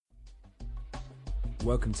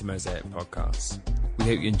Welcome to Mosaic Podcasts. We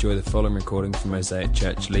hope you enjoy the following recording from Mosaic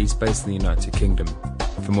Church Leeds, based in the United Kingdom.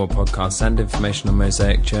 For more podcasts and information on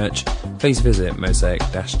Mosaic Church, please visit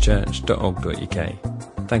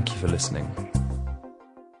mosaic-church.org.uk. Thank you for listening.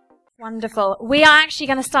 Wonderful. We are actually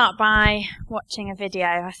going to start by watching a video.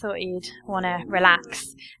 I thought you'd want to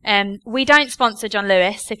relax. We don't sponsor John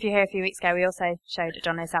Lewis. If you were here a few weeks ago, we also showed a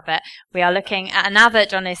John Lewis advert. We are looking at another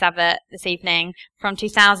John Lewis advert this evening from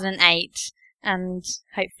 2008, and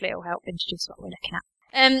hopefully it will help introduce what we're looking at.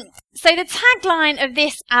 So the tagline of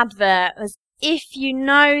this advert was, "If you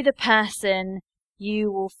know the person,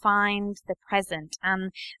 you will find the present."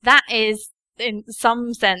 And that is, in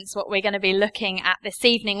some sense, what we're going to be looking at this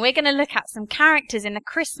evening. We're going to look at some characters in the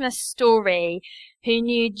Christmas story who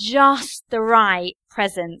knew just the right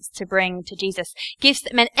presents to bring to Jesus. Gifts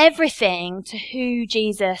that meant everything to who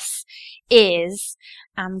Jesus is.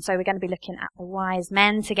 So we're going to be looking at the wise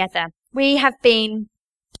men together. We have been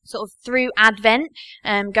sort of through Advent,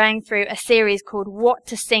 going through a series called What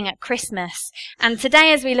to Sing at Christmas. And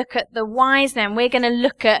today, as we look at the wise men, we're going to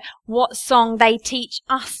look at what song they teach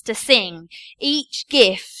us to sing. Each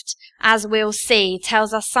gift, as we'll see,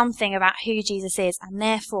 tells us something about who Jesus is, and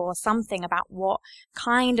therefore something about what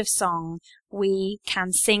kind of song we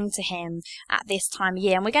can sing to him at this time of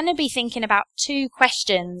year. And we're going to be thinking about two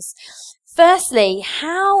questions. Firstly,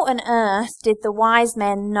 how on earth did the wise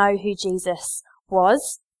men know who Jesus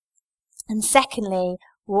was? And secondly,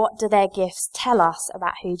 what do their gifts tell us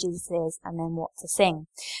about who Jesus is, and then what to sing?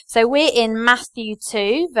 So we're in Matthew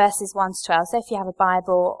 2, verses 1 to 12. So if you have a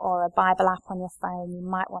Bible or a Bible app on your phone, you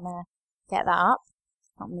might want to get that up.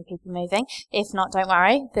 Not many people moving. If not, don't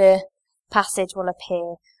worry. The passage will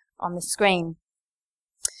appear on the screen.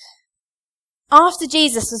 After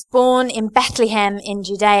Jesus was born in Bethlehem in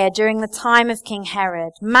Judea during the time of King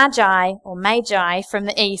Herod, Magi from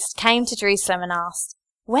the east came to Jerusalem and asked,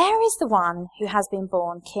 "Where is the one who has been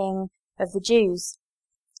born King of the Jews?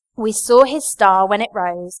 We saw his star when it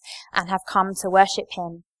rose and have come to worship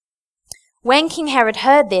him." When King Herod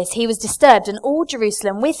heard this, he was disturbed, and all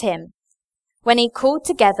Jerusalem with him. When he called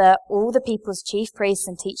together all the people's chief priests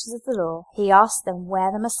and teachers of the law, he asked them where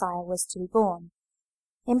the Messiah was to be born.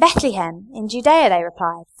 "In Bethlehem, in Judea," they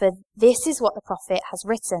replied, "for this is what the prophet has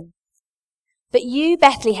written. But you,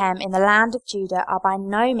 Bethlehem, in the land of Judah, are by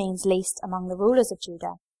no means least among the rulers of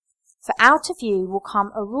Judah. For out of you will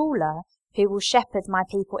come a ruler who will shepherd my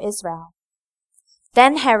people Israel."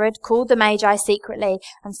 Then Herod called the Magi secretly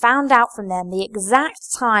and found out from them the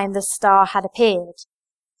exact time the star had appeared.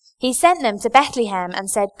 He sent them to Bethlehem and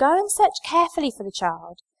said, "Go and search carefully for the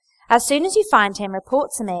child. As soon as you find him,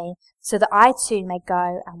 report to me, so that I too may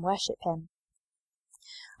go and worship him."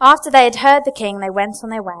 After they had heard the king, they went on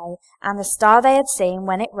their way, and the star they had seen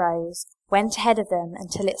when it rose went ahead of them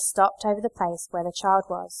until it stopped over the place where the child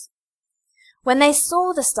was. When they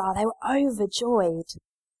saw the star, they were overjoyed.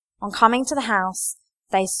 On coming to the house,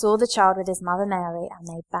 they saw the child with his mother Mary, and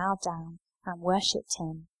they bowed down and worshipped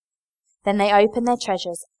him. Then they opened their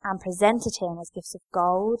treasures and presented him as gifts of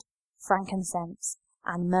gold, frankincense,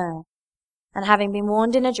 and myrrh. And having been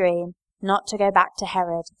warned in a dream not to go back to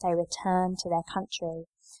Herod, they returned to their country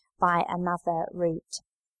by another route.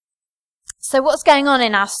 So what's going on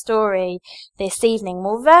in our story this evening?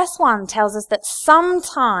 Well, verse 1 tells us that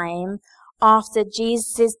sometime after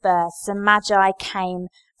Jesus' birth, some magi came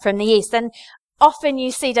from the east. And often you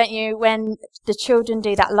see, don't you, when the children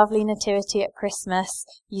do that lovely nativity at Christmas,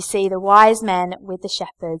 you see the wise men with the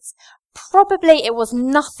shepherds. Probably it was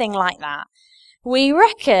nothing like that. We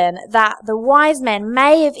reckon that the wise men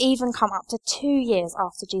may have even come up to 2 years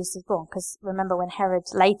after Jesus was born, because remember when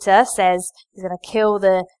Herod later says he's going to kill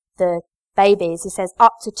the babies, he says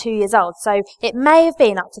up to 2 years old. So it may have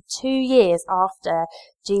been up to 2 years after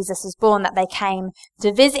Jesus was born that they came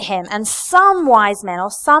to visit him. And some wise men, or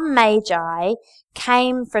some magi,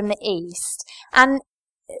 came from the east. And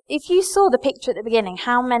if you saw the picture at the beginning,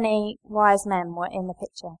 how many wise men were in the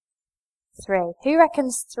picture? 3. Who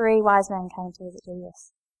reckons 3 wise men came to visit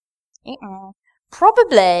Jesus?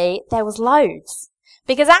 Probably there was loads.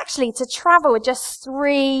 Because actually to travel with just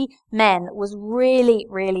 3 men was really,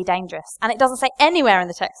 really dangerous. And it doesn't say anywhere in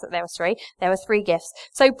the text that there were 3. There were 3 gifts.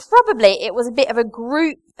 So probably it was a bit of a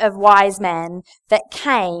group of wise men that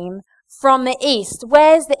came from the east.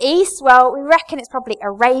 Where's the east? Well, we reckon it's probably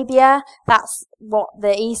Arabia. That's what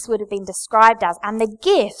the east would have been described as. And the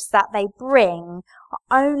gifts that they bring are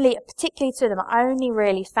only, particularly to them, are only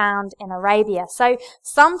really found in Arabia. So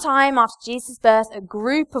sometime after Jesus' birth, a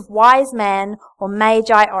group of wise men or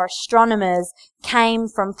magi or astronomers came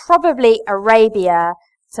from probably Arabia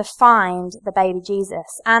to find the baby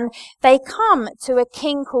Jesus. And they come to a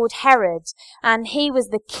king called Herod, and he was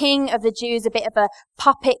the king of the Jews, a bit of a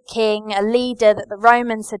puppet king, a leader that the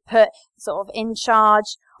Romans had put sort of in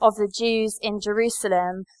charge of the Jews in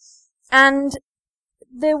Jerusalem. And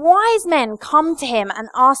the wise men come to him and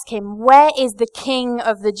ask him, where is the king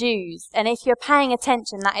of the Jews? And if you're paying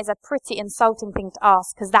attention, that is a pretty insulting thing to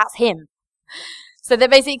ask, because that's him. So they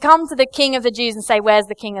basically come to the king of the Jews and say, where's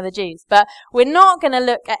the king of the Jews? But we're not going to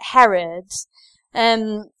look at Herod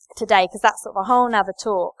today, because that's sort of a whole nother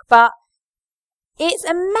talk. But it's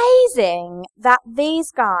amazing that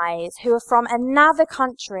these guys who are from another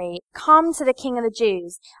country come to the king of the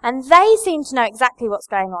Jews, and they seem to know exactly what's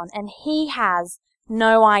going on, and he has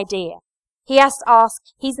no idea. He has to ask,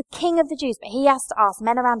 he's the king of the Jews, but he has to ask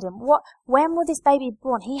men around him, when will this baby be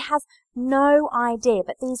born? He has no idea.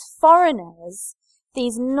 But these foreigners,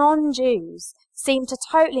 these non-Jews, seem to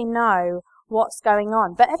totally know what's going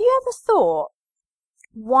on. But have you ever thought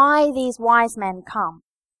why these wise men come?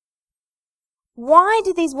 Why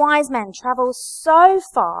did these wise men travel so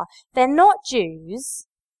far? They're not Jews.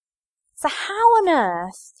 So how on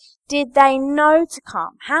earth did they know to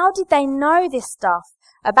come? How did they know this stuff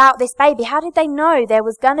about this baby? How did they know there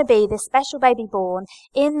was going to be this special baby born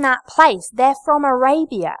in that place? They're from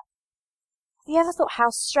Arabia. Have you ever thought how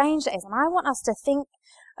strange that is? And I want us to think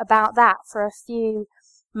about that for a few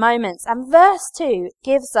moments. And verse 2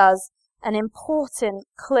 gives us an important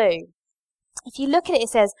clue. If you look at it, it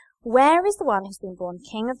says, where is the one who's been born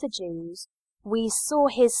King of the Jews? We saw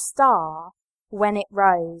his star when it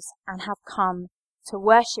rose and have come to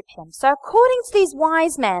worship him. So according to these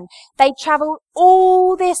wise men, they travelled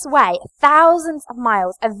all this way, thousands of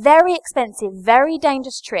miles, a very expensive, very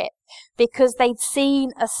dangerous trip, because they'd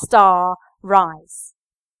seen a star rise.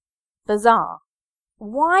 Bizarre.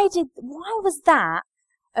 Why was that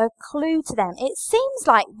a clue to them? It seems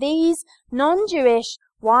like these non-Jewish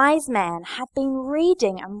wise men had been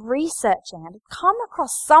reading and researching and had come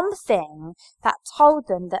across something that told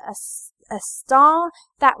them that a star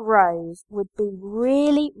that rose would be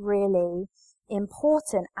really, really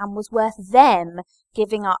important and was worth them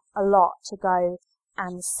giving up a lot to go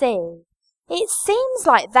and see. It seems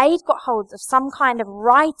like they'd got hold of some kind of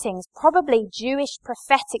writings, probably Jewish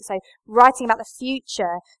prophetic, so writing about the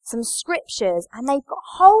future, some scriptures, and they'd got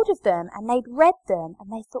hold of them and they'd read them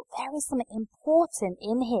and they thought there is something important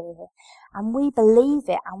in here and we believe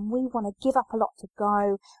it and we want to give up a lot to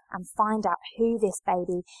go and find out who this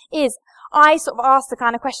baby is. I sort of asked the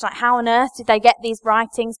kind of question like, how on earth did they get these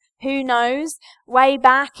writings? Who knows? Way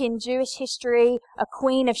back in Jewish history, a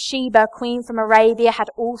queen of Sheba, queen from Arabia, had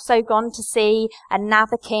also gone to see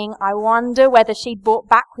another king. I wonder whether she'd brought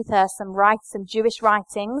back with her some Jewish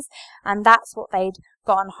writings, and that's what they'd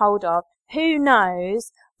gotten hold of. Who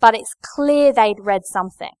knows? But it's clear they'd read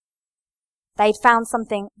something. They'd found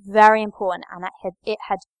something very important, and it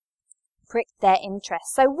had pricked their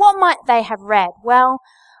interest. So what might they have read? Well,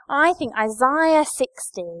 I think Isaiah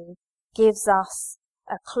 60 gives us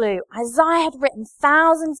a clue. Isaiah had written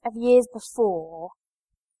thousands of years before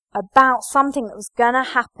about something that was going to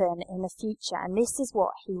happen in the future, and this is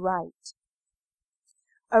what he wrote.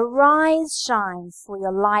 Arise, shine, for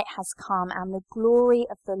your light has come, and the glory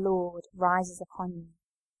of the Lord rises upon you.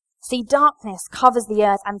 See, darkness covers the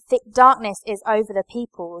earth, and thick darkness is over the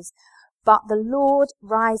peoples, but the Lord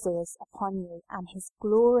rises upon you, and his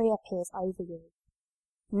glory appears over you.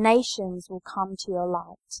 Nations will come to your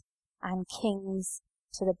light, and kings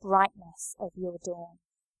to the brightness of your dawn.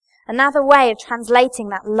 Another way of translating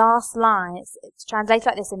that last line, it's translated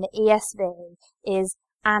like this in the ESV, is,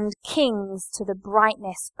 and kings to the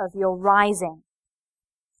brightness of your rising.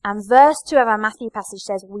 And verse 2 of our Matthew passage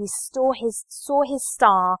says, we saw his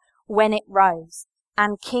star when it rose,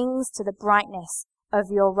 and kings to the brightness of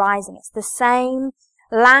your rising. It's the same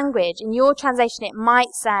language. In your translation, it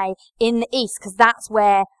might say in the east, because that's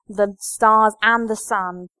where the stars and the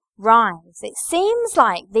sun rise. It seems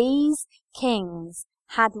like these kings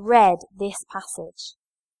had read this passage,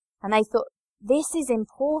 and they thought, this is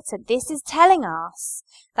important. This is telling us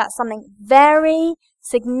that something very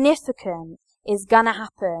significant is going to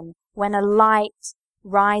happen when a light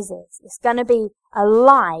rises. It's going to be a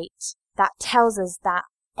light that tells us that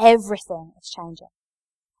everything is changing.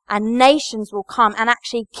 And nations will come, and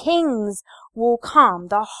actually kings will come.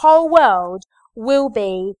 The whole world will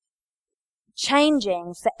be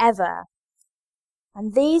changing forever.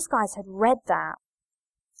 And these guys had read that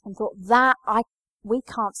and thought, we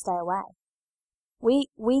can't stay away.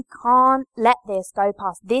 We can't let this go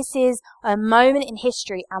past. This is a moment in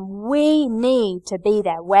history, and we need to be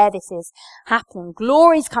there where this is happening.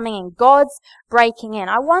 Glory's coming in. God's breaking in.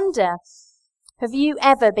 I wonder Have you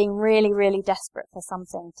ever been really, really desperate for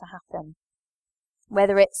something to happen?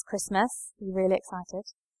 Whether it's Christmas, you're really excited.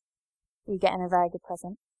 You're getting a very good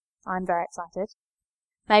present. I'm very excited.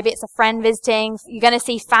 Maybe it's a friend visiting. You're going to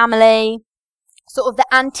see family. Sort of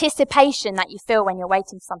the anticipation that you feel when you're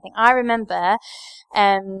waiting for something. I remember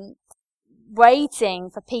waiting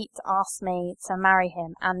for Pete to ask me to marry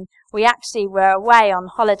him, and we actually were away on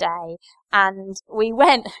holiday, and we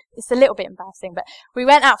went, it's a little bit embarrassing, but we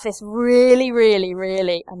went out for this really, really,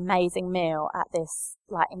 really amazing meal at this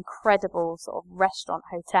like incredible sort of restaurant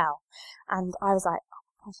hotel, and I was like, oh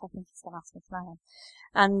my gosh, I think he's going to ask me to marry him.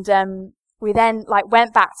 And we then like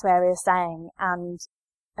went back to where we were staying, and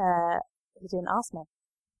he didn't ask me,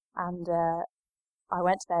 and I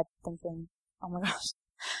went to bed thinking, oh my gosh,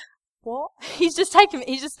 what? He's just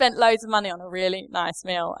spent loads of money on a really nice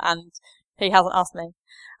meal, and he hasn't asked me.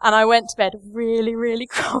 And I went to bed really, really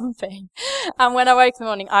grumpy. And when I woke in the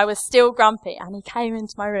morning, I was still grumpy, and he came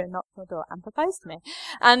into my room, knocked on the door, and proposed to me.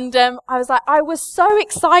 And I was like, I was so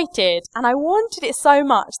excited, and I wanted it so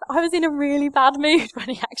much that I was in a really bad mood when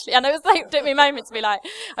he actually, and it was like, it took me a moment to be like,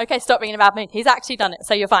 okay, stop being in a bad mood. He's actually done it,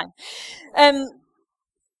 so you're fine.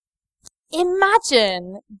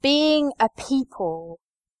 Imagine being a people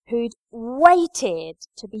who'd waited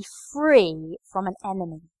to be free from an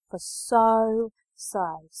enemy for so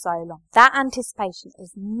long. That anticipation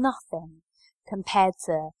is nothing compared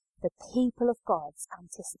to the people of God's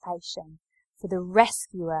anticipation for the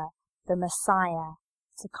rescuer, the Messiah,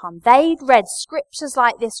 to come. They'd read scriptures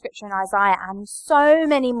like this scripture in Isaiah and so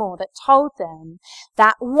many more that told them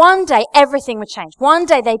that one day everything would change. One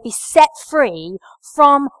day they'd be set free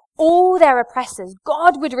from all their oppressors.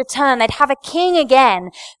 God would return. They'd have a king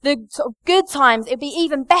again. The sort of good times, it'd be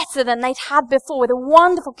even better than they'd had before, with a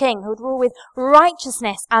wonderful king who would rule with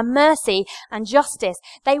righteousness and mercy and justice.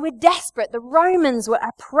 They were desperate. The Romans were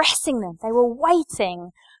oppressing them. They were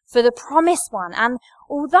waiting for the promised one. And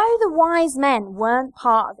although the wise men weren't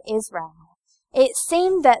part of Israel, it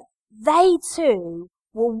seemed that they too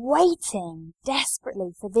were waiting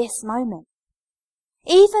desperately for this moment.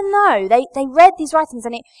 Even though they read these writings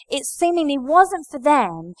and it seemingly wasn't for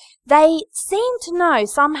them, they seemed to know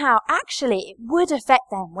somehow actually it would affect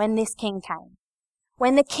them when this king came.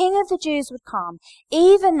 When the king of the Jews would come,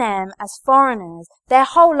 even them as foreigners, their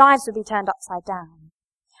whole lives would be turned upside down.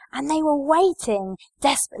 And they were waiting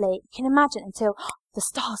desperately, you can imagine, until the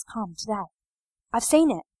stars come today. I've seen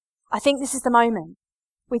it. I think this is the moment.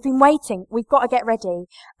 We've been waiting. We've got to get ready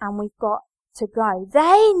and we've got to go.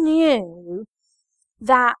 They knew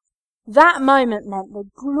that moment meant the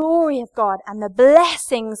glory of God and the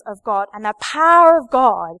blessings of God and the power of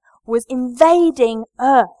God was invading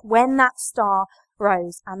earth when that star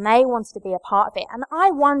rose, and they wanted to be a part of it. And I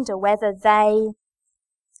wonder whether they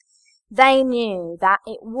knew that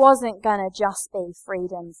it wasn't going to just be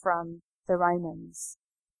freedom from the Romans,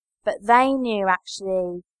 but they knew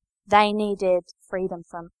actually they needed freedom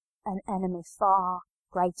from an enemy far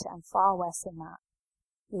greater and far worse than that.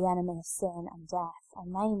 The enemy of sin and death,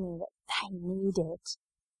 and they knew that they needed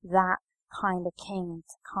that kind of king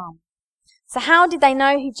to come. So how did they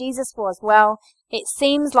know who Jesus was? Well, it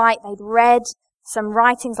seems like they'd read some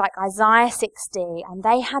writings like Isaiah 60, and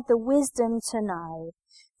they had the wisdom to know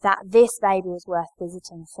that this baby was worth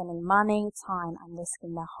visiting, spending money, time, and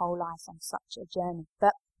risking their whole lives on such a journey.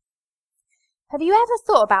 But have you ever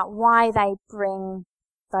thought about why they bring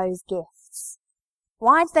those gifts?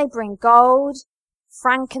 Why do they bring gold,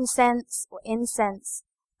 frankincense or incense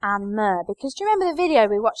and myrrh? Because do you remember the video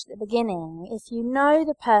we watched at the beginning? If you know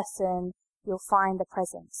the person, you'll find the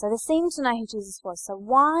present. So they seemed to know who Jesus was. So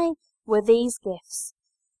why were these gifts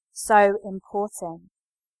so important?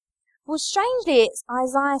 Well, strangely, it's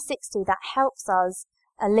Isaiah 60 that helps us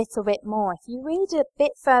a little bit more. If you read a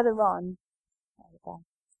bit further on, there we go.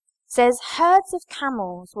 It says, herds of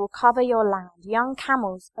camels will cover your land, young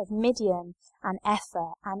camels of Midian and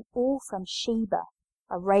Ephah, and all from Sheba,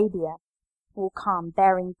 Arabia, will come,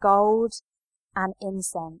 bearing gold and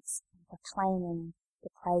incense, and proclaiming the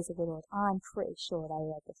praise of the Lord. I'm pretty sure they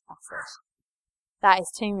read this passage. That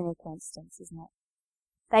is too many coincidences, isn't it?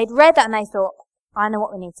 They'd read that and they thought, I know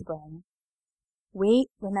what we need to bring.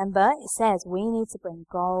 Remember, it says we need to bring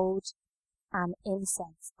gold and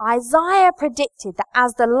incense. Isaiah predicted that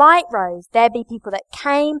as the light rose, there'd be people that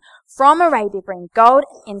came from Arabia bringing gold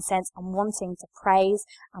and incense and wanting to praise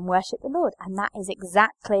and worship the Lord. And that is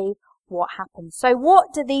exactly what happened. So what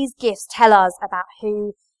do these gifts tell us about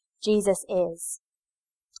who Jesus is?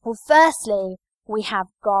 Well, firstly, we have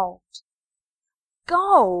gold.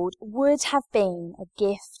 Gold would have been a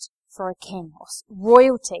gift for a king or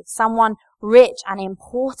royalty, someone rich and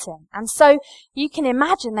important. And so you can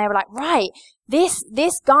imagine they were like, right, this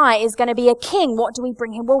guy is going to be a king. What do we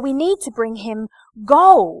bring him? Well, we need to bring him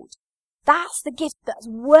gold. That's the gift that's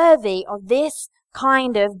worthy of this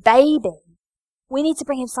kind of baby. We need to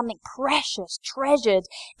bring him something precious, treasured,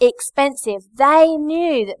 expensive. They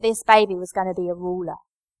knew that this baby was going to be a ruler.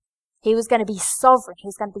 He was going to be sovereign. He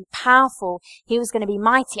was going to be powerful. He was going to be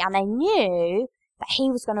mighty. And they knew that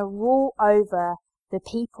he was going to rule over the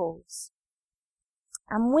peoples.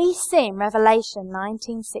 And we see in Revelation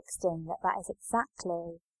 19:16 that is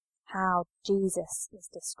exactly how Jesus is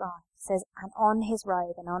described. It says, and on his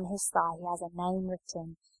robe and on his thigh he has a name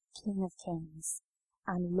written, King of Kings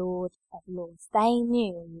and Lord of Lords. They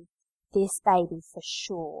knew this baby for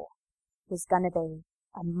sure was going to be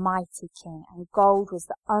a mighty king, and gold was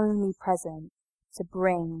the only present to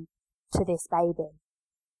bring to this baby.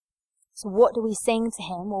 So what do we sing to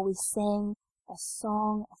him? Well, we sing a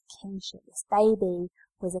song of kingship. This baby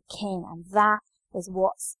was a king, and that is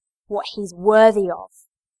what he's worthy of.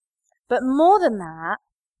 But more than that,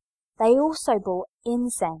 they also brought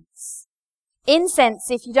incense.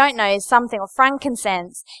 Incense, if you don't know, is something, or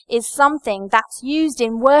frankincense, is something that's used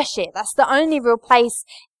in worship. That's the only real place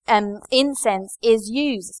incense is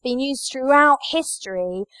used. It's been used throughout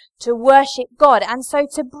history to worship God. And so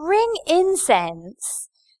to bring incense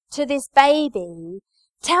to this baby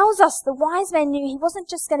tells us the wise men knew he wasn't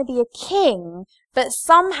just going to be a king, but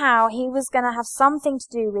somehow he was going to have something to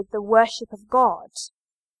do with the worship of God.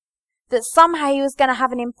 That somehow he was going to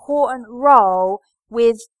have an important role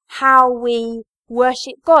with how we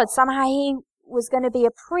worship God. Somehow he was going to be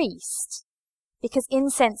a priest, because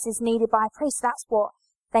incense is needed by a priest. That's what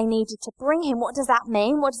they needed to bring him. What does that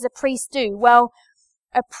mean? What does a priest do? Well,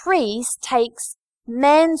 a priest takes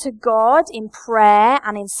men to God in prayer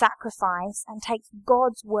and in sacrifice and takes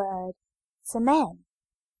God's word to men.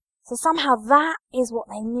 So somehow that is what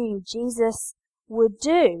they knew Jesus would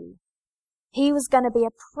do. He was going to be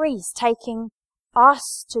a priest taking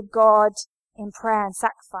us to God in prayer and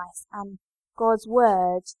sacrifice and God's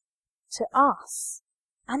word to us.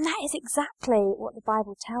 And that is exactly what the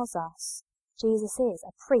Bible tells us Jesus is,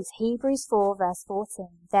 a priest. Hebrews 4 verse 14.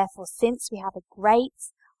 Therefore, since we have a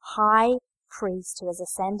great high priest who has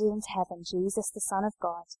ascended into heaven, Jesus the Son of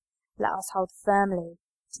God, let us hold firmly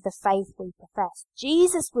to the faith we profess.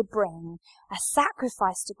 Jesus would bring a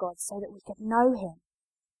sacrifice to God so that we could know him.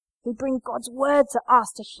 He'd bring God's word to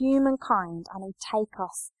us, to humankind, and he'd take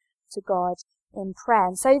us to God in prayer.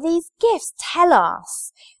 And so these gifts tell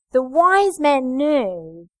us the wise men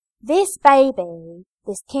knew this baby,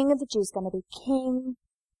 this King of the Jews, is going to be king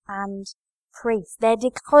and priest. They're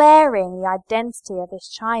declaring the identity of this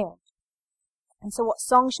child. And so what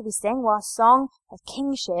song should we sing? Well, a song of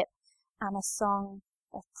kingship and a song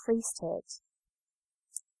of priesthood.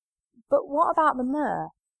 But what about the myrrh?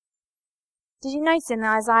 Did you notice in the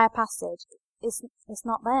Isaiah passage, it's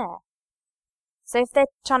not there? So if they're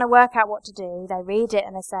trying to work out what to do, they read it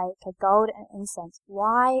and they say, okay, gold and incense.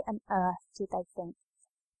 Why on earth did they think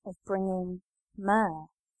of bringing myrrh?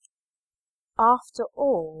 After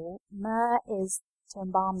all, myrrh is to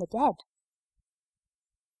embalm the dead.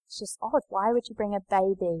 It's just odd. Why would you bring a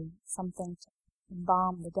baby something to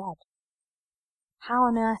embalm the dead? How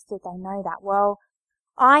on earth did they know that? Well,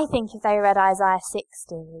 I think if they read Isaiah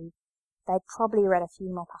 60, they'd probably read a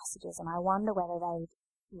few more passages, and I wonder whether they'd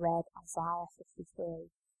read Isaiah 53.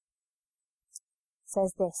 It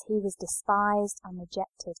says this, he was despised and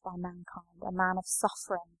rejected by mankind, a man of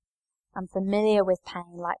suffering and familiar with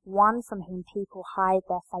pain, like one from whom people hide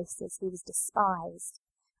their faces. He was despised,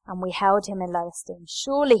 and we held him in low esteem.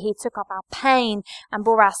 Surely he took up our pain and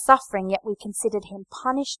bore our suffering, yet we considered him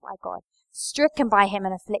punished by God, stricken by him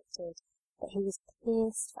and afflicted. But he was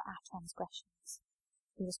pierced for our transgressions.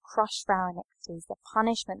 He was crushed for our iniquities. The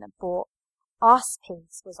punishment that brought us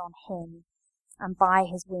peace was on him, and by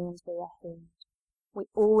his wounds we are healed. We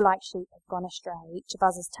all like sheep have gone astray. Each of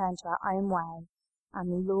us has turned to our own way,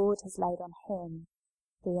 and the Lord has laid on him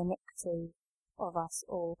the iniquity of us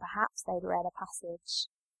all. Perhaps they'd read a passage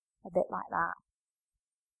a bit like that.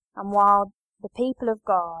 And while the people of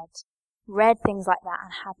God read things like that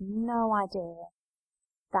and had no idea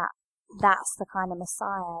that that's the kind of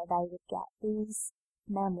Messiah they would get, these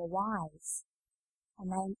men were wise.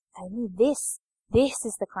 And they knew this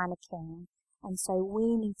is the kind of king, and so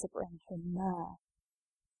we need to bring him myrrh.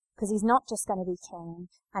 Because he's not just going to be king,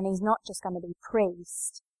 and he's not just going to be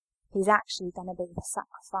priest, he's actually going to be the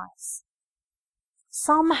sacrifice.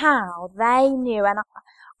 Somehow they knew, and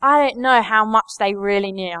I don't know how much they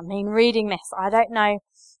really knew. I mean, reading this, I don't know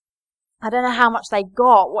how much they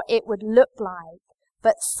got, what it would look like.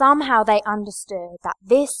 But somehow they understood that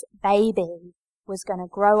this baby was going to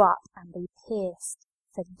grow up and be pierced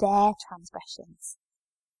for their transgressions.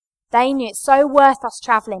 They knew it's so worth us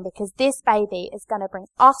travelling because this baby is going to bring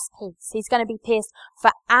us peace. He's going to be pierced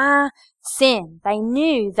for our sin. They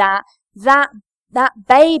knew that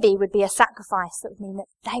baby would be a sacrifice that would mean that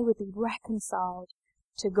they would be reconciled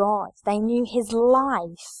to God. They knew his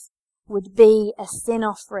life would be a sin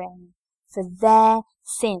offering for their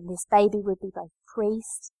sin. This baby would be both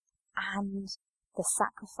priest and the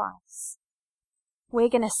sacrifice. We're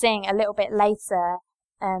going to sing a little bit later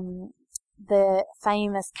the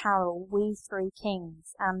famous carol, We Three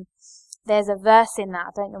Kings. There's a verse in that,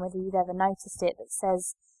 I don't know whether you've ever noticed it, that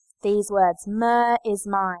says these words, "Myrrh is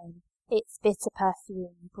mine, its bitter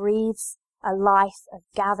perfume breathes a life of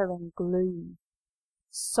gathering gloom.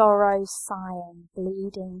 Sorrow, sighing,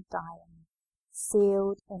 bleeding, dying,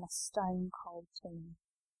 sealed in a stone-cold tomb."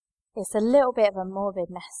 It's a little bit of a morbid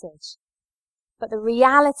message. But the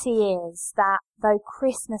reality is that though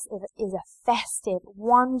Christmas is a festive,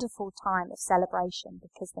 wonderful time of celebration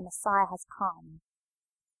because the Messiah has come,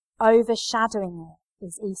 overshadowing it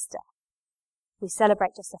is Easter. We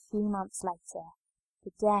celebrate just a few months later the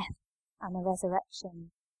death and the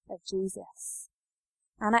resurrection of Jesus.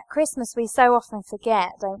 And at Christmas we so often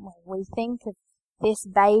forget, don't we? We think of this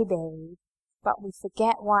baby, but we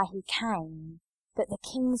forget why he came. But the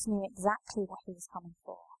kings knew exactly what he was coming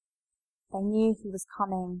for. They knew he was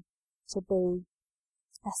coming to be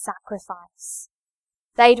a sacrifice.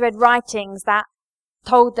 They'd read writings that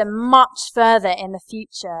told them much further in the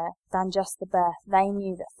future than just the birth. They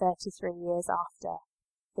knew that 33 years after,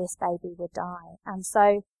 this baby would die. And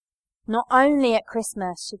so, not only at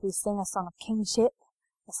Christmas should we sing a song of kingship,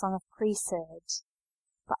 a song of priesthood,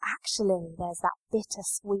 but actually there's that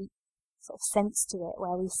bittersweet sort of sense to it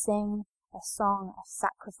where we sing a song of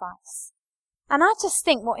sacrifice. And I just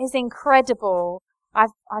think what is incredible,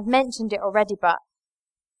 I've mentioned it already, but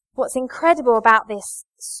what's incredible about this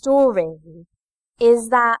story is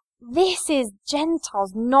that this is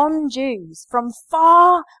Gentiles, non-Jews, from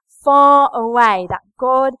far, far away that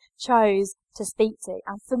God chose to speak to.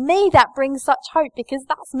 And for me, that brings such hope because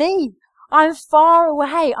that's me. I'm far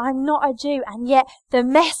away. I'm not a Jew. And yet the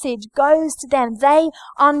message goes to them. They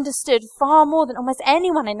understood far more than almost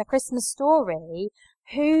anyone in the Christmas story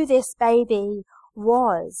who this baby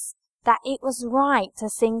was, that it was right to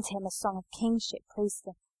sing to him a song of kingship,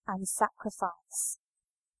 priesthood, and sacrifice.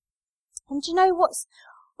 And do you know what's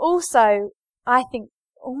also, I think,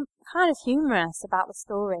 kind of humorous about the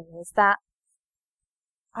story is that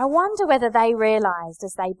I wonder whether they realised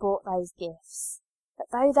as they bought those gifts that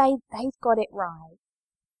though they'd got it right,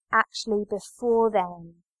 actually before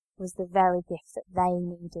them was the very gift that they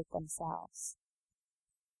needed themselves.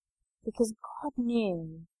 Because God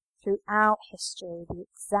knew throughout history the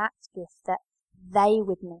exact gift that they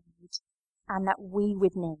would need and that we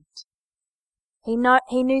would need. He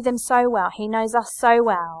knew them so well, he knows us so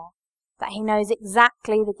well, that he knows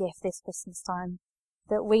exactly the gift this Christmas time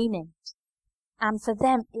that we need. And for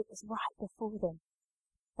them, it was right before them.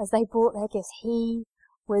 As they brought their gifts, he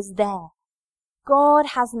was there. God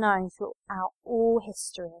has known throughout all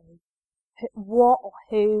history what or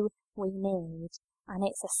who we need. And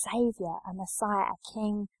it's a saviour, a Messiah, a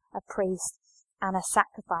king, a priest, and a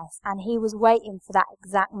sacrifice. And he was waiting for that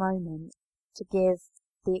exact moment to give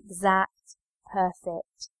the exact,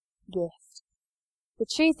 perfect gift. The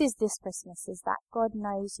truth is this Christmas is that God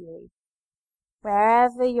knows you.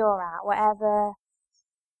 Wherever you're at, whatever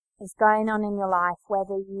is going on in your life,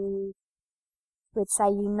 whether you would say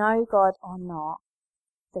you know God or not,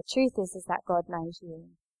 the truth is that God knows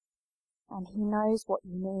you. And he knows what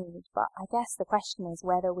you need. But I guess the question is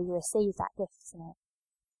whether we receive that gift, isn't it?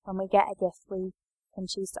 When we get a gift, we can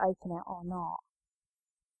choose to open it or not.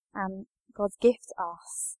 And God's gift to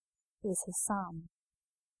us is his Son.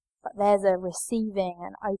 But there's a receiving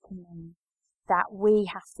and opening that we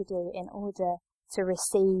have to do in order to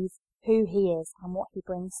receive who he is and what he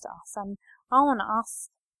brings to us. And I want to ask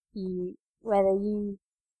you whether you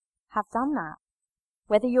have done that.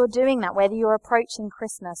 Whether you're doing that, whether you're approaching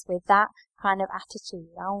Christmas with that kind of attitude.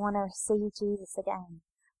 I want to receive Jesus again.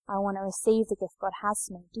 I want to receive the gift God has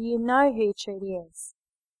for me. Do you know who he truly is?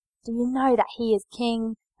 Do you know that he is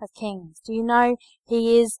King of Kings? Do you know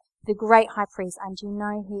he is the great high priest? And do you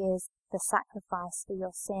know he is the sacrifice for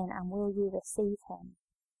your sin? And will you receive him?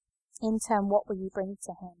 In turn, what will you bring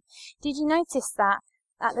to him? Did you notice that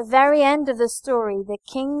at the very end of the story, the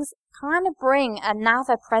kings kind of bring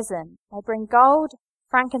another present? They bring gold,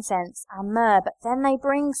 frankincense, and myrrh, but then they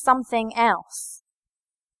bring something else.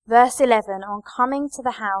 Verse 11, on coming to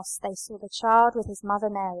the house, they saw the child with his mother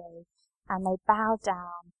Mary, and they bowed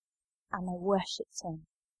down and they worshipped him.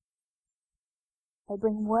 They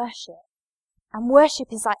bring worship. And worship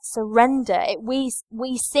is like surrender. We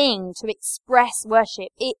sing to express worship.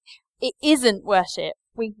 It isn't worship.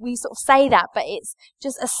 We sort of say that, but it's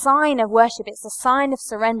just a sign of worship. It's a sign of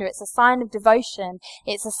surrender. It's a sign of devotion.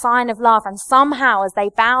 It's a sign of love. And somehow as they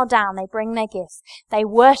bow down, they bring their gifts. They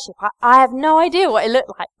worship. I have no idea what it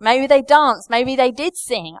looked like. Maybe they danced. Maybe they did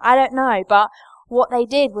sing. I don't know. But what they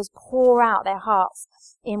did was pour out their hearts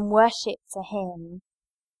in worship to him.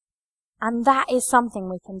 And that is something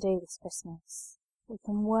we can do this Christmas. We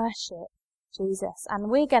can worship Jesus. And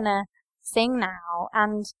we're going to sing now.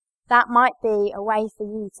 And that might be a way for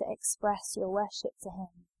you to express your worship to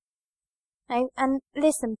him. And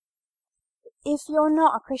listen, if you're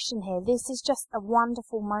not a Christian here, this is just a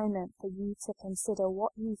wonderful moment for you to consider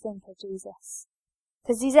what you think of Jesus.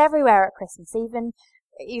 Because he's everywhere at Christmas, even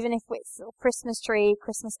if it's a Christmas tree,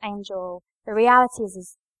 Christmas angel. The reality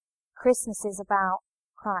is Christmas is about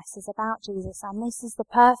Christ, is about Jesus, and this is the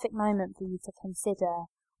perfect moment for you to consider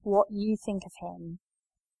what you think of him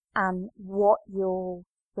and what you'll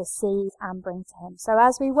receive and bring to him. So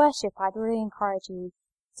as we worship, I'd really encourage you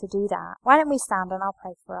to do that. Why don't we stand and I'll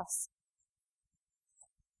pray for us.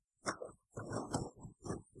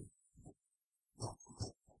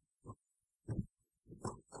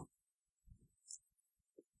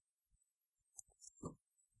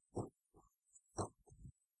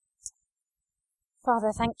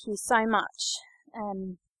 Father, thank you so much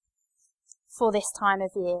for this time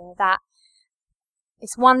of year, that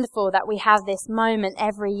it's wonderful that we have this moment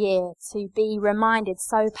every year to be reminded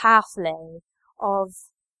so powerfully of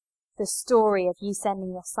the story of you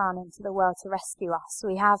sending your son into the world to rescue us.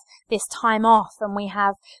 We have this time off and we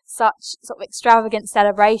have such sort of extravagant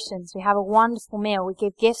celebrations. We have a wonderful meal. We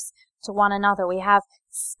give gifts to one another. We have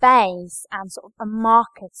space and sort of a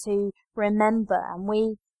marker to remember. And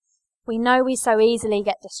we know we so easily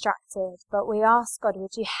get distracted, but we ask God,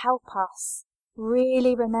 would you help us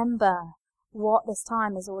really remember what this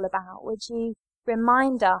time is all about? Would you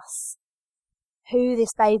remind us who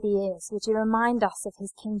this baby is? Would you remind us of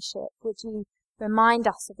his kingship? Would you remind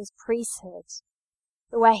us of his priesthood?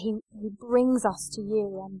 The way he brings us to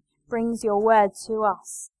you and brings your word to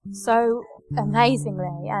us so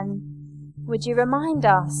amazingly. And would you remind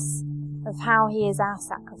us of how he is our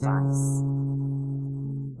sacrifice?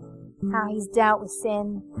 How he's dealt with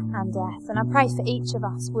sin and death. And I pray for each of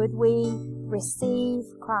us, would we receive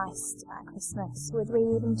Christ at Christmas? Would we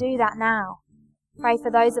even do that now? Pray for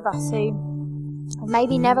those of us who have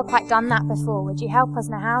maybe never quite done that before. Would you help us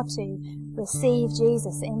know how to receive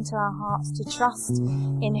Jesus into our hearts, to trust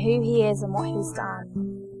in who he is and what he's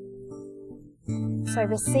done? So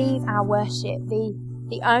receive our worship,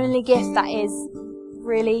 the only gift that is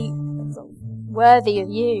really worthy of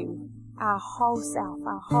you. Our whole self,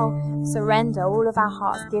 our whole surrender, all of our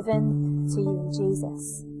hearts given to you,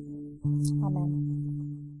 Jesus. Amen.